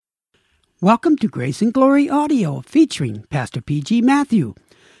Welcome to Grace and Glory Audio featuring Pastor P.G. Matthew.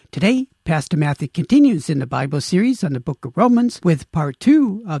 Today, Pastor Matthew continues in the Bible series on the book of Romans with part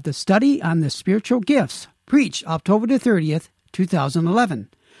 2 of the study on the spiritual gifts, preached October the 30th, 2011.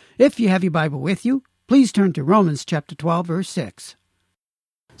 If you have your Bible with you, please turn to Romans chapter 12, verse 6.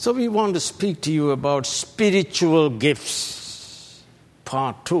 So we want to speak to you about spiritual gifts,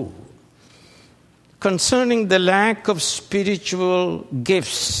 part 2. Concerning the lack of spiritual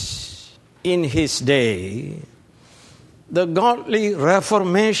gifts in his day, the godly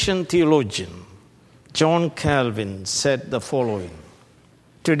Reformation theologian John Calvin said the following: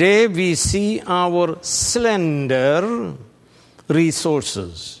 "Today we see our slender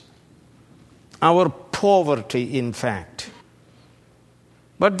resources, our poverty in fact.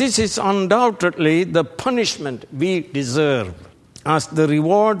 But this is undoubtedly the punishment we deserve as the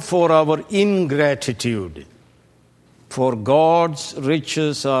reward for our ingratitude. For God's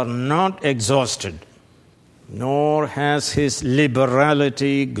riches are not exhausted, nor has his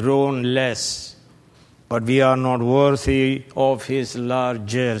liberality grown less. But we are not worthy of his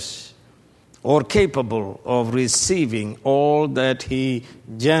largesse, or capable of receiving all that he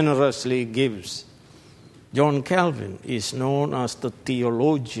generously gives." John Calvin is known as the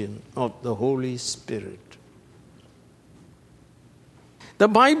theologian of the Holy Spirit. The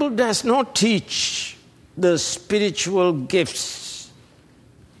Bible does not teach the spiritual gifts,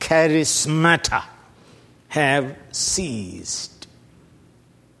 charismata, have ceased.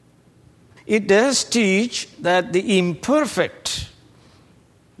 It does teach that the imperfect,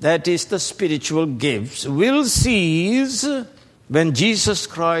 that is the spiritual gifts, will cease when Jesus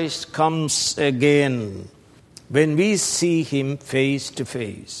Christ comes again, when we see him face to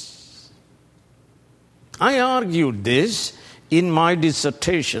face. I argued this in my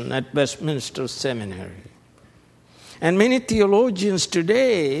dissertation at Westminster Seminary. And many theologians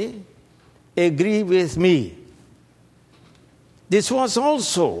today agree with me. This was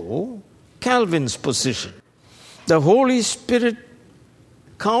also Calvin's position. The Holy Spirit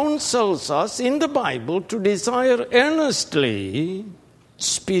counsels us in the Bible to desire earnestly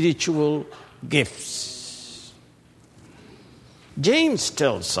spiritual gifts. James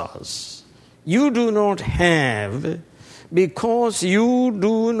tells us, "You do not have because you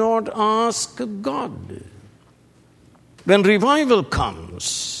do not ask God." When revival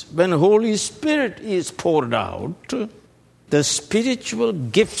comes, when Holy Spirit is poured out, the spiritual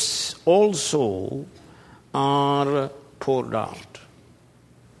gifts also are poured out.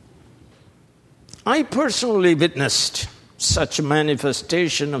 I personally witnessed such a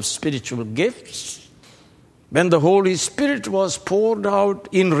manifestation of spiritual gifts when the Holy Spirit was poured out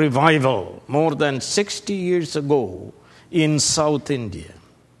in revival more than 60 years ago in South India.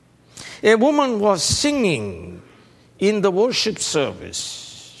 A woman was singing in the worship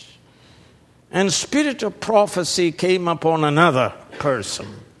service, and spirit of prophecy came upon another person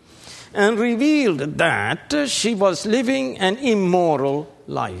and revealed that she was living an immoral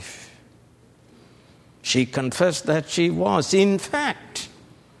life. She confessed that she was, in fact,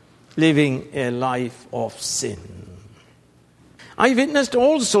 living a life of sin. I witnessed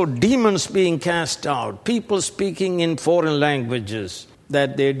also demons being cast out, people speaking in foreign languages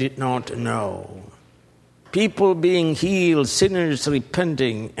that they did not know, people being healed, sinners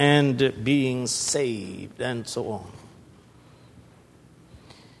repenting and being saved, and so on.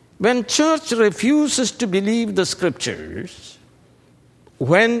 When church refuses to believe the scriptures,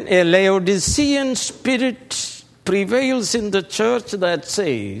 when a Laodicean spirit prevails in the church that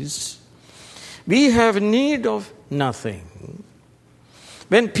says, "We have need of nothing,"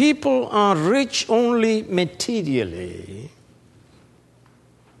 when people are rich only materially,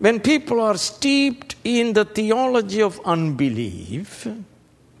 when people are steeped in the theology of unbelief,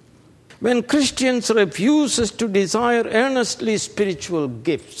 when Christians refuses to desire earnestly spiritual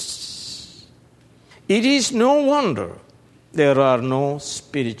gifts, it is no wonder there are no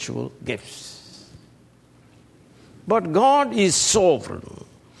spiritual gifts. But God is sovereign,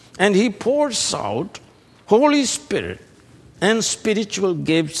 and he pours out Holy Spirit and spiritual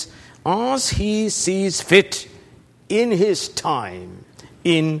gifts as he sees fit in his time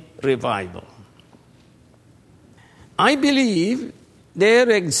in revival. I believe there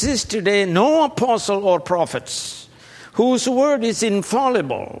exists today no apostle or prophets whose word is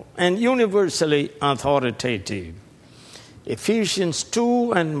infallible and universally authoritative. Ephesians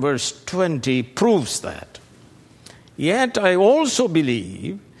 2 and verse 20 proves that. Yet I also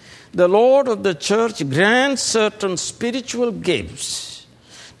believe the Lord of the church grants certain spiritual gifts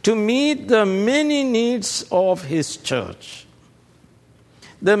to meet the many needs of his church.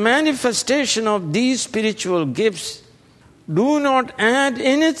 The manifestation of these spiritual gifts Do not add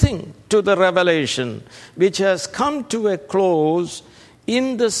anything to the revelation which has come to a close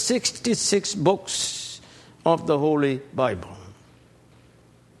in the 66 books of the Holy Bible.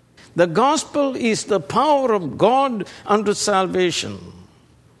 The gospel is the power of God unto salvation.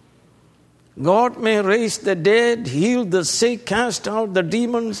 God may raise the dead, heal the sick, cast out the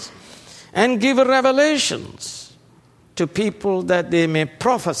demons, and give revelations to people that they may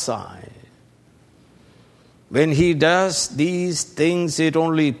prophesy. When He does these things, it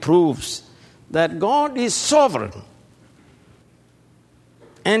only proves that God is sovereign.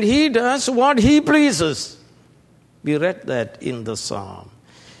 And He does what He pleases. We read that in the Psalm.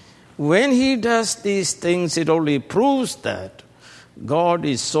 When He does these things, it only proves that God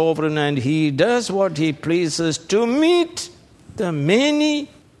is sovereign and He does what He pleases to meet the many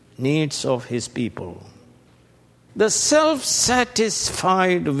needs of His people. The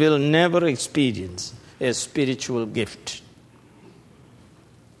self-satisfied will never experience a spiritual gift.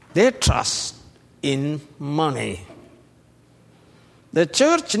 They trust in money. The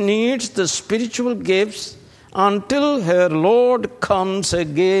church needs the spiritual gifts until her Lord comes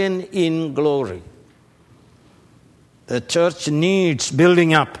again in glory. The church needs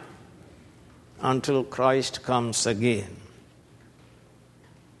building up until Christ comes again.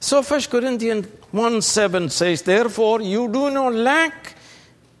 So 1 Corinthians 1:7 says, therefore you do not lack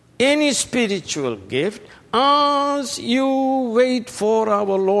any spiritual gift as you wait for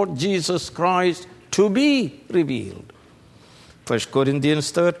our Lord Jesus Christ to be revealed. 1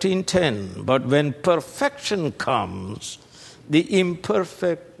 Corinthians 13:10, but when perfection comes, the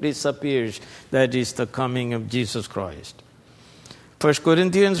imperfect disappears. That is the coming of Jesus Christ. 1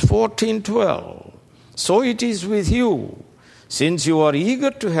 Corinthians 14:12, so it is with you. Since you are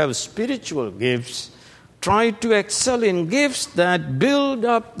eager to have spiritual gifts, try to excel in gifts that build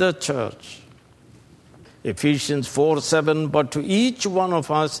up the church. Ephesians 4:7, but to each one of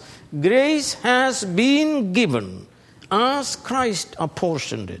us grace has been given as Christ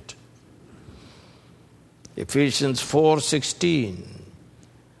apportioned it. Ephesians 4:16,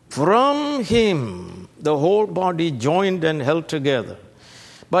 from Him the whole body joined and held together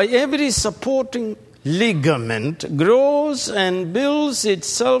by every supporting ligament grows and builds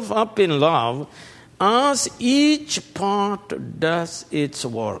itself up in love as each part does its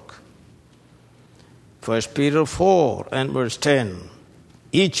work. 1 Peter 4 and verse 10.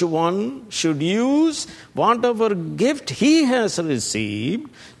 Each one should use whatever gift he has received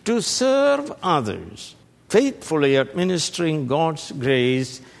to serve others, faithfully administering God's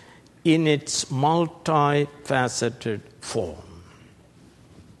grace in its multifaceted form.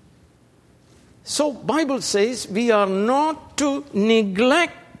 So, Bible says we are not to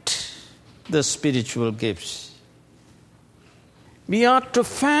neglect the spiritual gifts. We are to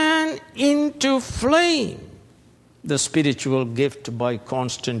fan into flame the spiritual gift by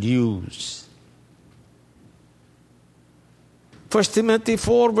constant use. 1 Timothy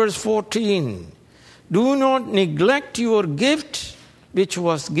 4 verse 14, do not neglect your gift which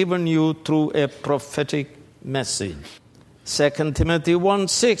was given you through a prophetic message. 2 Timothy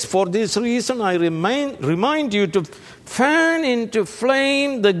 1:6, for this reason I remind you to fan into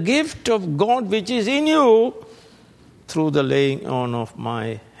flame the gift of God which is in you through the laying on of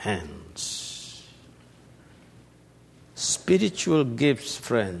my hands. Spiritual gifts,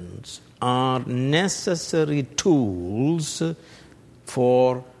 friends, are necessary tools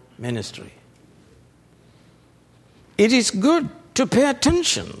for ministry. It is good to pay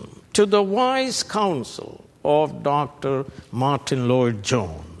attention to the wise counsel of Dr. Martin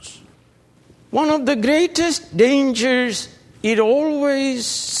Lloyd-Jones. One of the greatest dangers, it always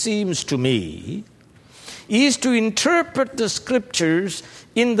seems to me, is to interpret the scriptures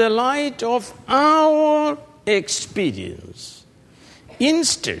in the light of our experience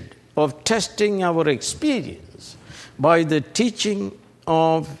instead of testing our experience by the teaching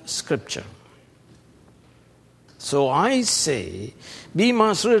of Scripture. So I say we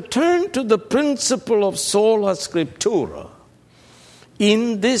must return to the principle of sola scriptura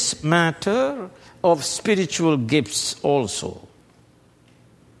in this matter of spiritual gifts also.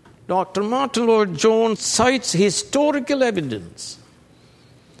 Dr. Martin Lloyd-Jones cites historical evidence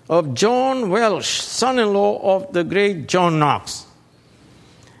of John Welsh, son-in-law of the great John Knox,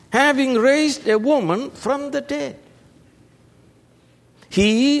 having raised a woman from the dead.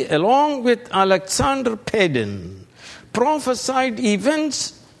 He, along with Alexander Peden, prophesied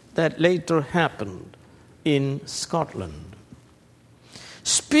events that later happened in Scotland.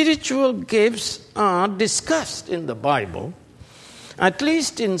 Spiritual gifts are discussed in the Bible, at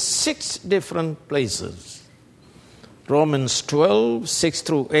least in 6 different places. Romans 12, 6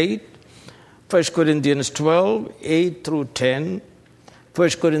 through 8, 1 Corinthians 12, 8 through 10, 1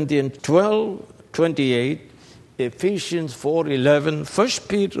 Corinthians 12, 28, Ephesians 4:11, 1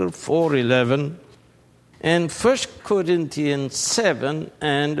 Peter 4:11, and 1 Corinthians 7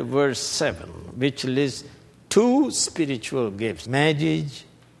 and verse 7, which lists two spiritual gifts, marriage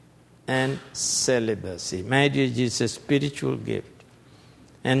and celibacy. Marriage is a spiritual gift,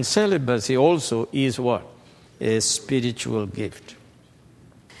 and celibacy also is what? A spiritual gift.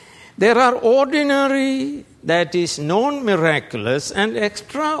 There are ordinary, that is non-miraculous, and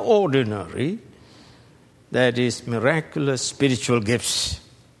extraordinary, that is miraculous spiritual gifts.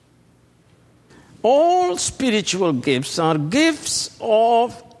 All spiritual gifts are gifts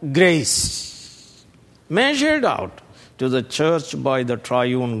of grace, measured out to the church by the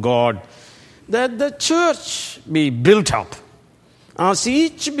triune God, that the church be built up as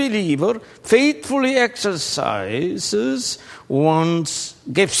each believer faithfully exercises one's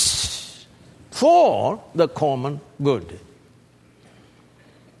gifts for the common good.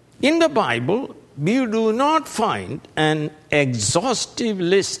 In the Bible, we do not find an exhaustive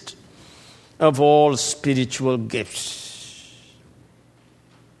list of all spiritual gifts.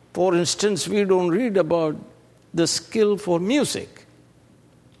 For instance, we don't read about the skill for music,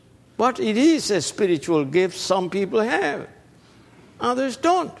 but it is a spiritual gift some people have, others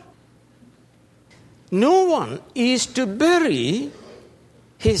don't. No one is to bury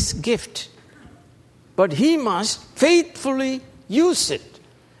his gift, but he must faithfully use it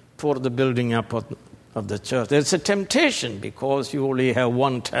for the building up of the church. There's a temptation because you only have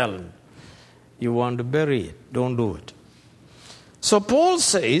one talent. You want to bury it. Don't do it. So Paul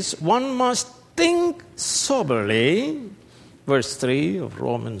says one must think soberly, verse 3 of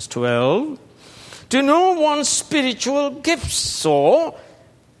Romans 12, to know one's spiritual gifts. So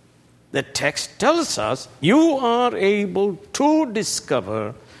the text tells us you are able to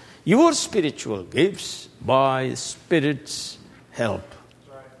discover your spiritual gifts by Spirit's help.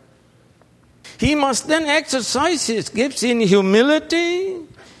 He must then exercise his gifts in humility,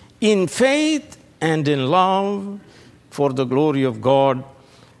 in faith, and in love for the glory of God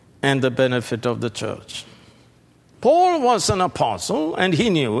and the benefit of the church. Paul was an apostle, and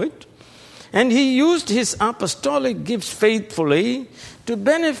he knew it, and he used his apostolic gifts faithfully to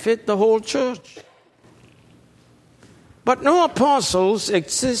benefit the whole church. But no apostles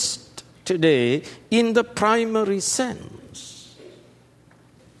exist today in the primary sense.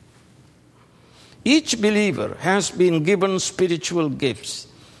 Each believer has been given spiritual gifts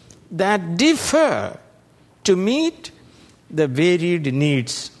that differ to meet the varied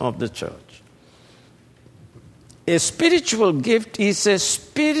needs of the church. A spiritual gift is a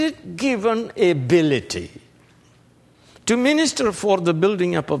spirit-given ability to minister for the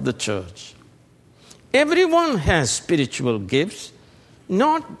building up of the church. Everyone has spiritual gifts,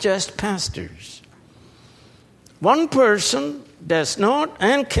 not just pastors. One person does not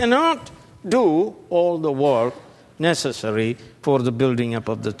and cannot do all the work necessary for the building up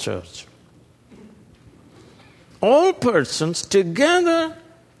of the church. All persons together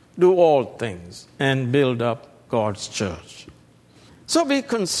do all things and build up God's church. So we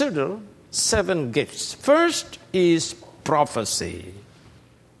consider 7 gifts. First is prophecy.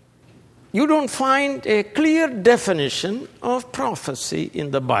 You don't find a clear definition of prophecy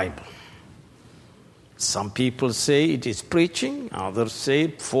in the Bible. Some people say it is preaching, others say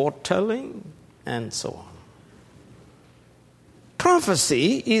foretelling, and so on.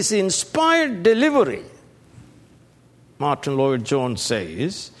 Prophecy is inspired delivery. Martin Lloyd-Jones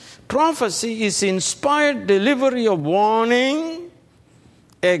says, prophecy is inspired delivery of warning,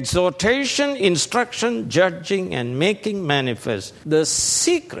 exhortation, instruction, judging, and making manifest the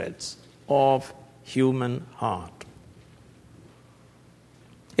secrets of human heart.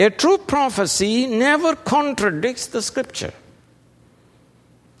 A true prophecy never contradicts the Scripture.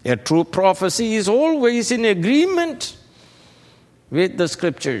 A true prophecy is always in agreement with the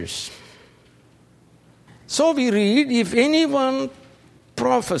Scriptures. So we read, if anyone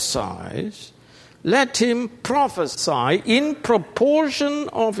prophesies, let him prophesy in proportion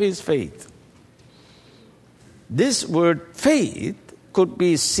of his faith. This word faith could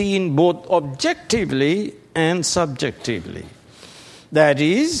be seen both objectively and subjectively. That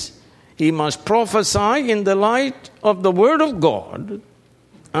is, he must prophesy in the light of the Word of God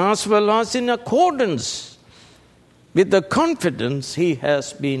as well as in accordance with the confidence he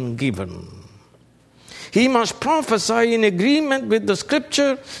has been given. He must prophesy in agreement with the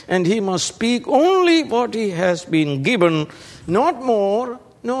Scripture, and he must speak only what he has been given, not more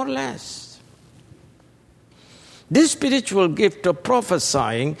nor less. This spiritual gift of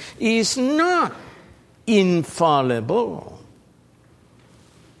prophesying is not infallible.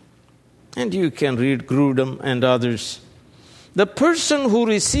 And you can read Grudem and others. The person who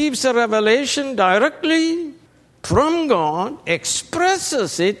receives a revelation directly from God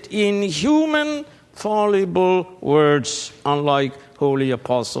expresses it in human, fallible words, unlike holy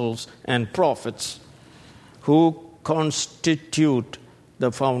apostles and prophets who constitute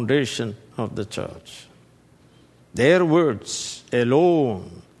the foundation of the church. Their words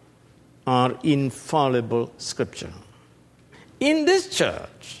alone are infallible scripture. In this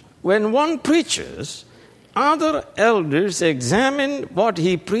church, when one preaches, other elders examine what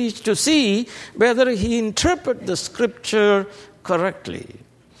he preached to see whether he interpreted the scripture correctly.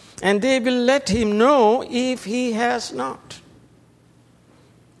 And they will let him know if he has not.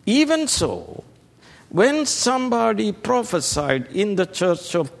 Even so, when somebody prophesied in the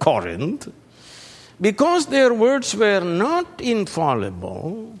church of Corinth, because their words were not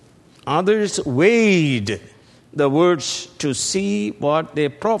infallible, others weighed the words to see what they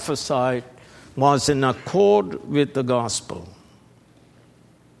prophesied was in accord with the gospel.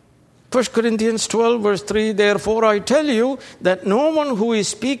 1 Corinthians 12 verse 3, therefore I tell you that no one who is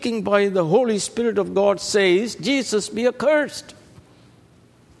speaking by the Holy Spirit of God says, Jesus be accursed.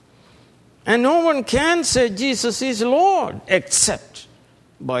 And no one can say Jesus is Lord except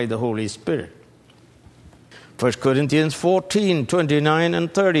by the Holy Spirit. 1 Corinthians 14, 29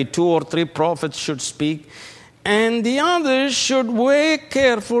 and 30, 2 or 3 prophets should speak, and the others should weigh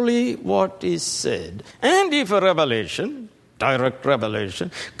carefully what is said. And if a revelation, direct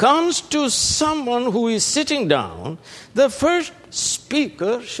revelation, comes to someone who is sitting down, the first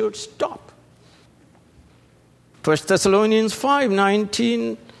speaker should stop. 1 Thessalonians 5,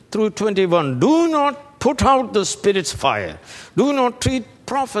 19 through 21, do not put out the Spirit's fire. Do not treat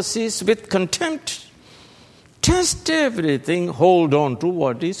prophecies with contempt. Test everything, hold on to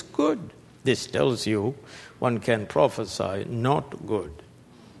what is good. This tells you one can prophesy not good.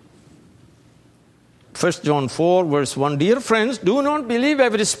 1 John 4 verse 1, dear friends, do not believe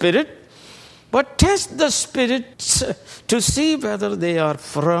every spirit, but test the spirits to see whether they are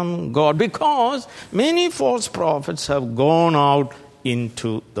from God, because many false prophets have gone out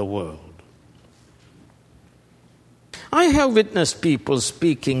into the world. I have witnessed people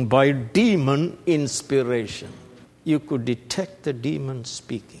speaking by demon inspiration. You could detect the demon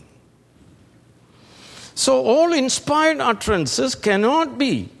speaking. So all inspired utterances cannot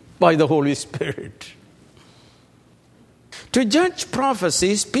be by the Holy Spirit. To judge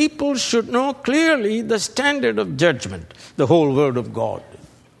prophecies, people should know clearly the standard of judgment, the whole Word of God.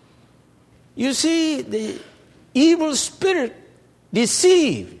 You see, the evil spirit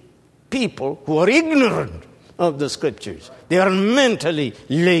deceives people who are ignorant of the Scriptures. They are mentally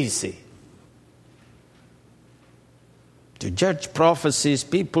lazy. To judge prophecies,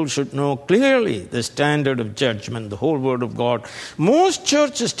 people should know clearly the standard of judgment, the whole Word of God. Most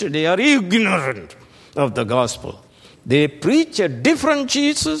churches today are ignorant of the gospel. They preach a different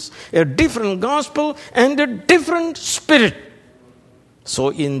Jesus, a different gospel, and a different spirit. So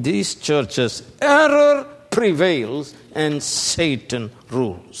in these churches, error prevails and Satan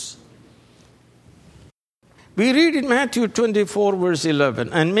rules. We read in Matthew 24 verse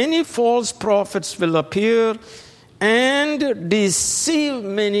 11, and many false prophets will appear and deceive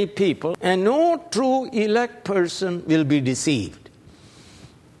many people, and no true elect person will be deceived.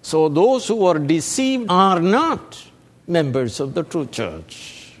 So those who are deceived are not members of the true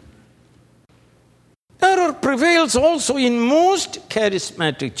church. Error prevails also in most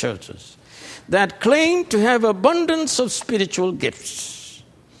charismatic churches that claim to have abundance of spiritual gifts.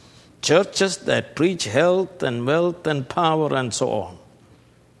 Churches that preach health and wealth and power and so on.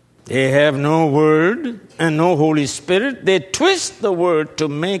 They have no word and no Holy Spirit. They twist the word to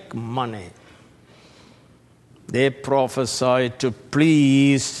make money. They prophesy to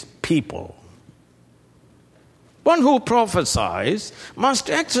please people. One who prophesies must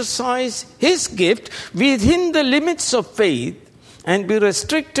exercise his gift within the limits of faith and be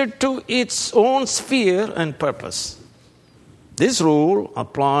restricted to its own sphere and purpose. This rule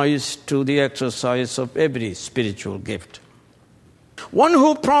applies to the exercise of every spiritual gift. One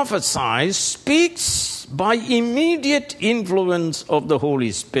who prophesies speaks by immediate influence of the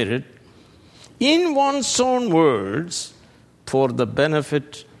Holy Spirit in one's own words for the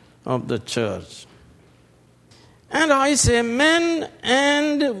benefit of the church. And I say men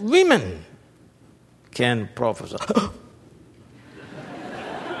and women can prophesy.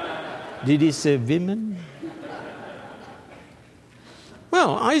 Did he say women?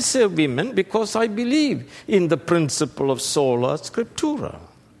 Well, I say women because I believe in the principle of sola scriptura.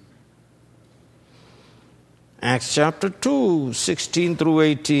 Acts chapter 2, 16 through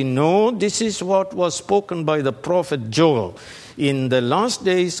 18. No, this is what was spoken by the prophet Joel. In the last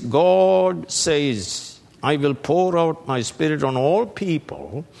days, God says, I will pour out my Spirit on all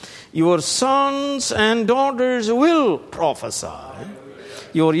people. Your sons and daughters will prophesy.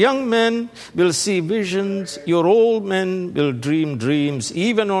 Your young men will see visions. Your old men will dream dreams.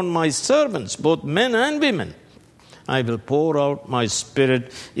 Even on my servants, both men and women, I will pour out my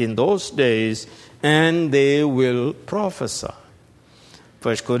Spirit in those days, and they will prophesy.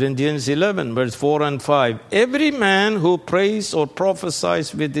 1 Corinthians 11, verse 4 and 5. Every man who prays or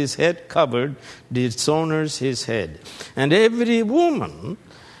prophesies with his head covered dishonors his head. And every woman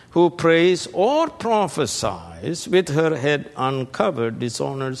who prays or prophesies with her head uncovered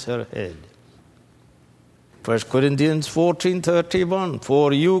dishonors her head. 1 Corinthians 14:31.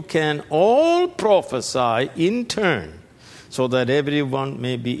 For you can all prophesy in turn, so that everyone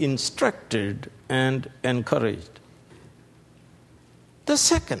may be instructed and encouraged. The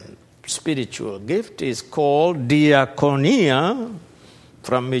second spiritual gift is called diakonia,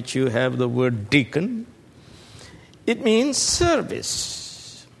 from which you have the word deacon. It means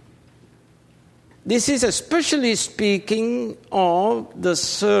service. This is especially speaking of the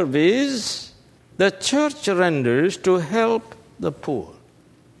service the church renders to help the poor.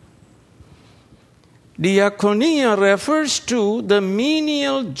 Diakonia refers to the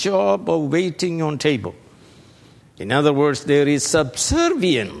menial job of waiting on table. In other words, there is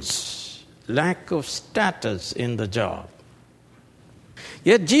subservience, lack of status in the job.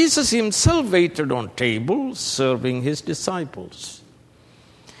 Yet Jesus himself waited on tables, serving his disciples.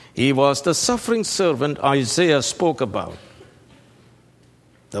 He was the suffering servant Isaiah spoke about.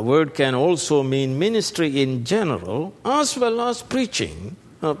 The word can also mean ministry in general, as well as preaching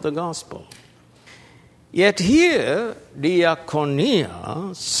of the gospel. Yet here,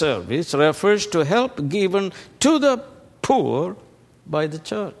 diakonia, service, refers to help given to the poor by the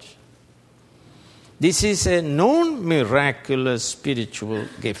church. This is a known miraculous spiritual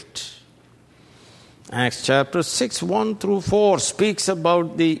gift. Acts chapter 6, 1 through 4 speaks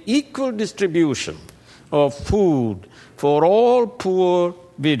about the equal distribution of food for all poor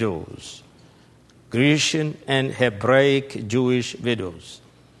widows, Grecian and Hebraic Jewish widows.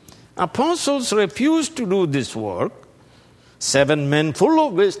 Apostles refused to do this work. 7 men full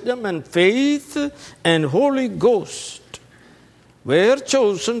of wisdom and faith and Holy Ghost were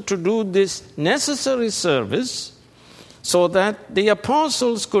chosen to do this necessary service so that the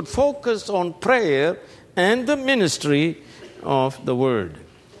apostles could focus on prayer and the ministry of the word.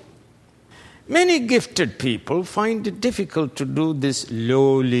 Many gifted people find it difficult to do this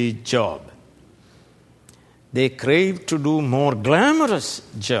lowly job. They crave to do more glamorous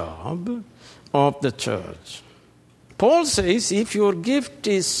job of the church. Paul says, if your gift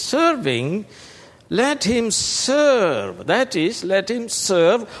is serving, let him serve. That is, let him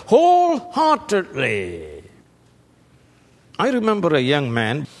serve wholeheartedly. I remember a young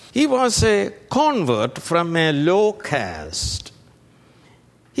man. He was a convert from a low caste.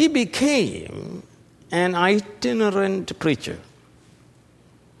 He became an itinerant preacher.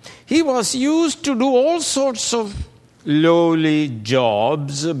 He was used to do all sorts of lowly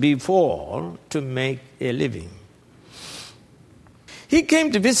jobs before to make a living. He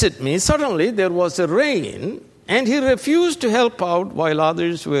came to visit me. Suddenly there was a rain, and he refused to help out while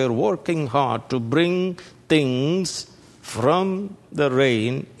others were working hard to bring things from the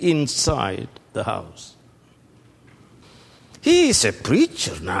rain inside the house. He is a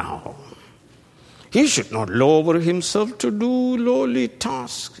preacher now. He should not lower himself to do lowly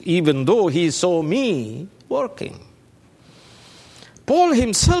tasks, even though he saw me working. Paul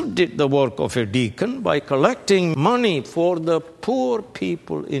himself did the work of a deacon by collecting money for the poor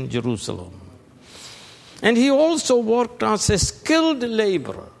people in Jerusalem. And he also worked as a skilled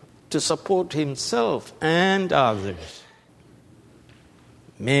laborer to support himself and others.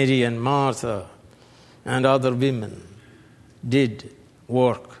 Mary and Martha and other women did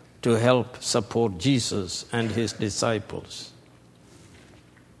work to help support Jesus and his disciples.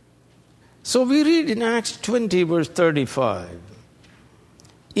 So we read in Acts 20, verse 35,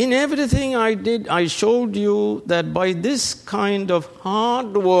 in everything I did, I showed you that by this kind of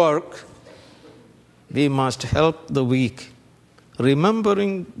hard work, we must help the weak,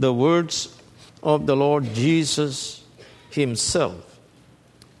 remembering the words of the Lord Jesus himself.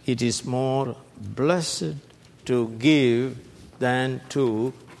 It is more blessed to give than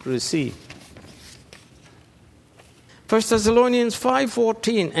to receive. 1 Thessalonians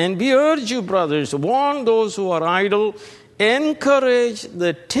 5:14, and we urge you, brothers, warn those who are idle, encourage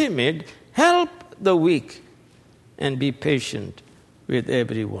the timid, help the weak, and be patient with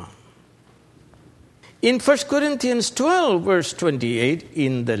everyone. In 1 Corinthians 12, verse 28,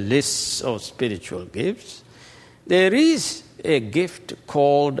 in the list of spiritual gifts, there is a gift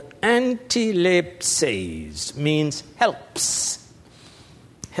called antilepses, means helps.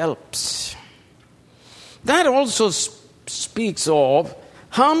 Helps. That also speaks of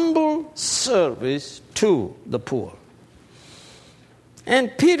humble service to the poor.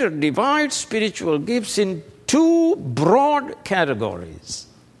 And Peter divides spiritual gifts in two broad categories: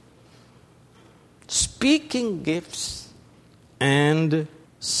 speaking gifts and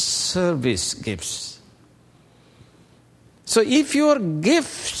service gifts. So if your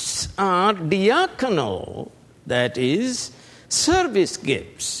gifts are diaconal, that is, service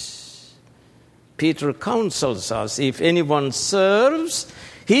gifts, Peter counsels us, if anyone serves,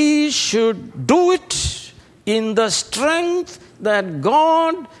 he should do it in the strength that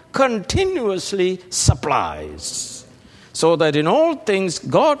God continuously supplies, so that in all things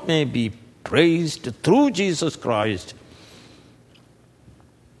God may be praised through Jesus Christ.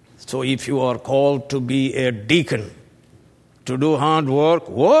 So if you are called to be a deacon, to do hard work,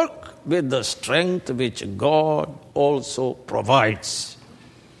 work with the strength which God also provides.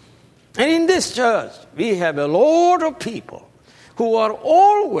 And in this church, we have a lot of people who are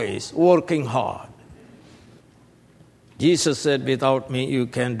always working hard. Jesus said, without me you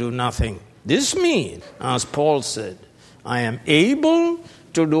can do nothing. This means, as Paul said, I am able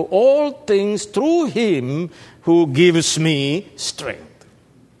to do all things through him who gives me strength.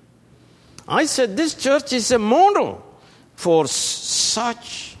 I said this church is a model for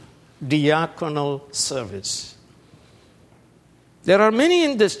such diaconal service. There are many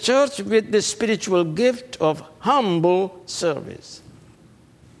in this church with the spiritual gift of humble service.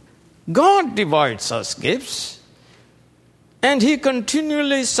 God divides us gifts, and he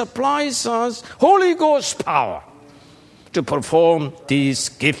continually supplies us Holy Ghost power to perform these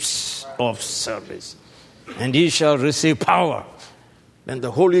gifts of service. And ye shall receive power when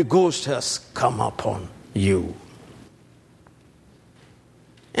the Holy Ghost has come upon you.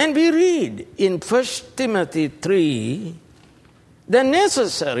 And we read in 1 Timothy 3 the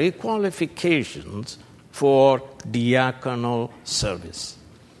necessary qualifications for diaconal service.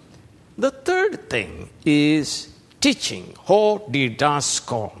 The third thing is teaching, ho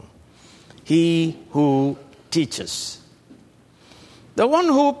didaskon, he who teaches. The one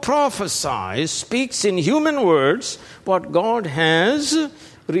who prophesies speaks in human words what God has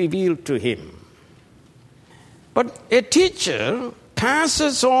revealed to him. But a teacher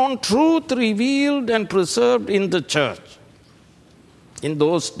passes on truth revealed and preserved in the church. In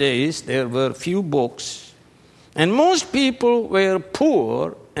those days, there were few books, and most people were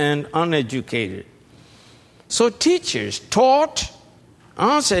poor and uneducated. So teachers taught,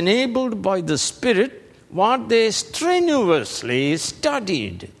 as enabled by the Spirit, what they strenuously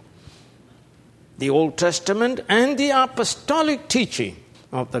studied: the Old Testament and the apostolic teaching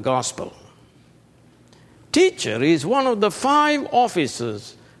of the gospel. Teacher is one of the 5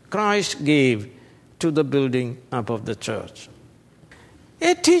 offices Christ gave to the building up of the church.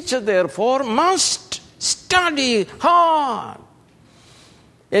 A teacher, therefore, must study hard.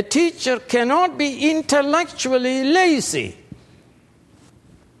 A teacher cannot be intellectually lazy.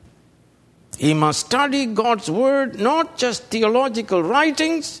 He must study God's word, not just theological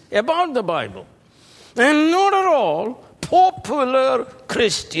writings about the Bible, and not at all popular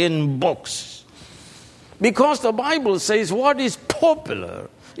Christian books. Because the Bible says what is popular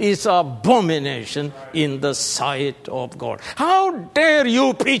is abomination in the sight of God. How dare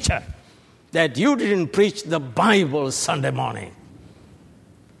you, preacher, that you didn't preach the Bible Sunday morning?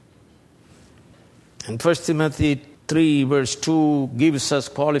 And 1 Timothy 3 verse 2 gives us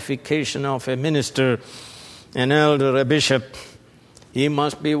qualification of a minister, an elder, a bishop. He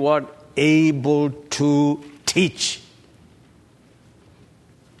must be what? Able to teach.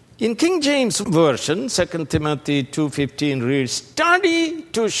 In King James Version, 2 Timothy 2:15 reads, study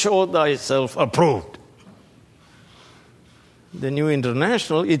to show thyself approved. The New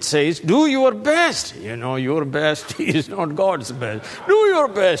International, it says, do your best. You know, your best is not God's best. Do your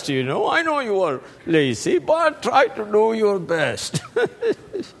best, you know. I know you are lazy, but try to do your best.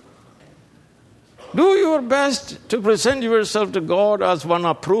 Do your best to present yourself to God as one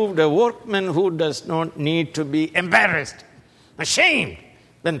approved, a workman who does not need to be embarrassed, ashamed,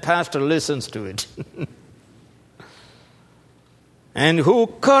 when pastor listens to it. And who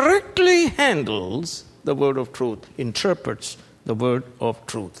correctly handles the word of truth, interprets the word of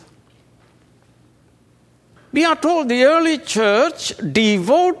truth. We are told the early church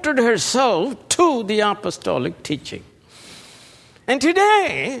devoted herself to the apostolic teaching. And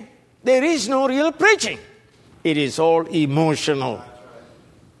today, there is no real preaching. It is all emotional.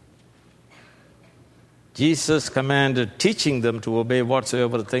 Jesus commanded, teaching them to obey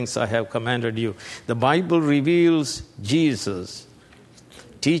whatsoever things I have commanded you. The Bible reveals Jesus.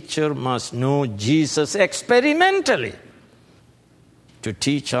 Teacher must know Jesus experimentally to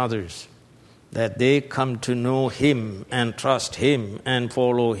teach others that they come to know Him and trust Him and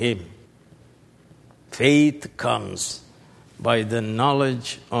follow Him. Faith comes by the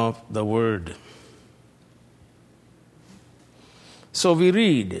knowledge of the Word. So we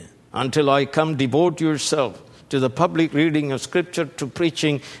read, until I come, devote yourself to the public reading of Scripture, to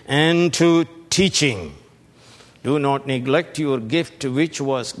preaching, and to teaching. Do not neglect your gift which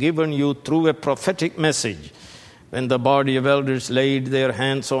was given you through a prophetic message when the body of elders laid their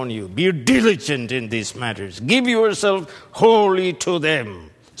hands on you. Be diligent in these matters. Give yourself wholly to them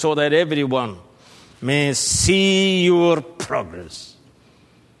so that everyone may see your progress.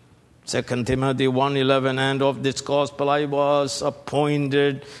 2 Timothy 1:11, and of this gospel I was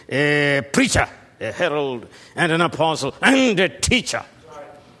appointed a preacher, a herald, and an apostle, and a teacher.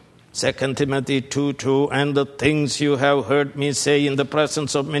 2 Timothy 2:2, and the things you have heard me say in the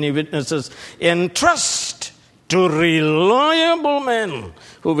presence of many witnesses, entrust to reliable men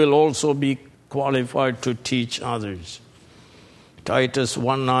who will also be qualified to teach others. Titus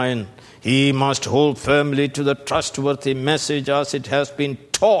 1:9, he must hold firmly to the trustworthy message as it has been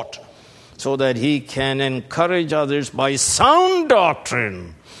taught, so that he can encourage others by sound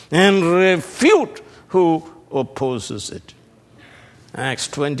doctrine and refute who opposes it. Acts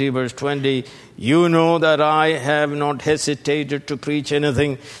 20, verse 20, you know that I have not hesitated to preach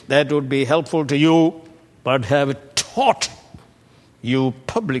anything that would be helpful to you, but have taught you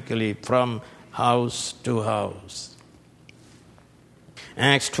publicly from house to house.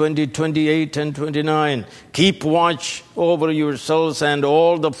 Acts 20, 28 and 29, keep watch over yourselves and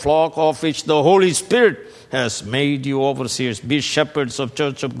all the flock of which the Holy Spirit has made you overseers. Be shepherds of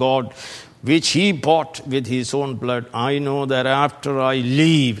church of God, which he bought with his own blood. I know that after I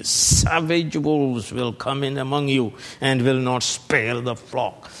leave, savage wolves will come in among you and will not spare the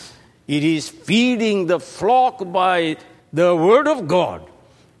flock. It is feeding the flock by the word of God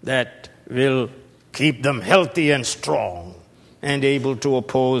that will keep them healthy and strong and able to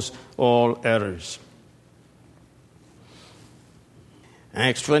oppose all errors.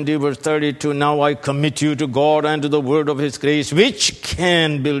 Acts 20, verse 32, now I commit you to God and to the word of his grace, which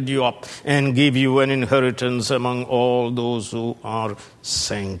can build you up and give you an inheritance among all those who are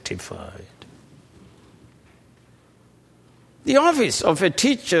sanctified. The office of a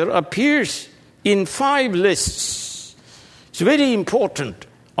teacher appears in 5 lists. It's a very important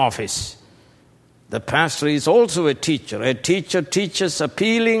office. The pastor is also a teacher. A teacher teaches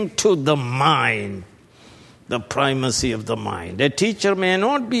appealing to the mind, the primacy of the mind. A teacher may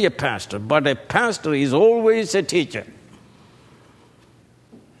not be a pastor, but a pastor is always a teacher.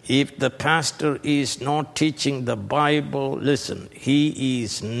 If the pastor is not teaching the Bible, listen, he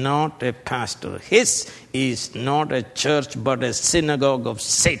is not a pastor. His is not a church, but a synagogue of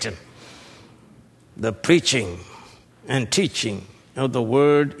Satan. The preaching and teaching of the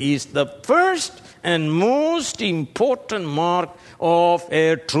word is the first and most important mark of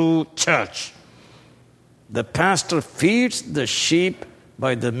a true church. The pastor feeds the sheep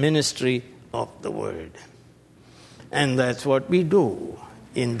by the ministry of the word. And that's what we do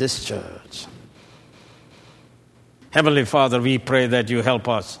in this church. Heavenly Father, we pray that you help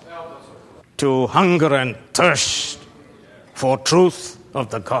us to hunger and thirst for truth of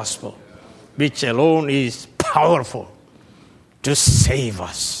the gospel, which alone is powerful to save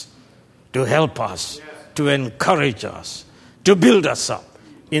us, to help us, to encourage us, to build us up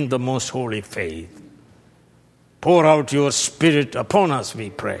in the most holy faith. Pour out your Spirit upon us, we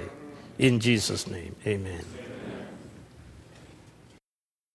pray. In Jesus' name, amen.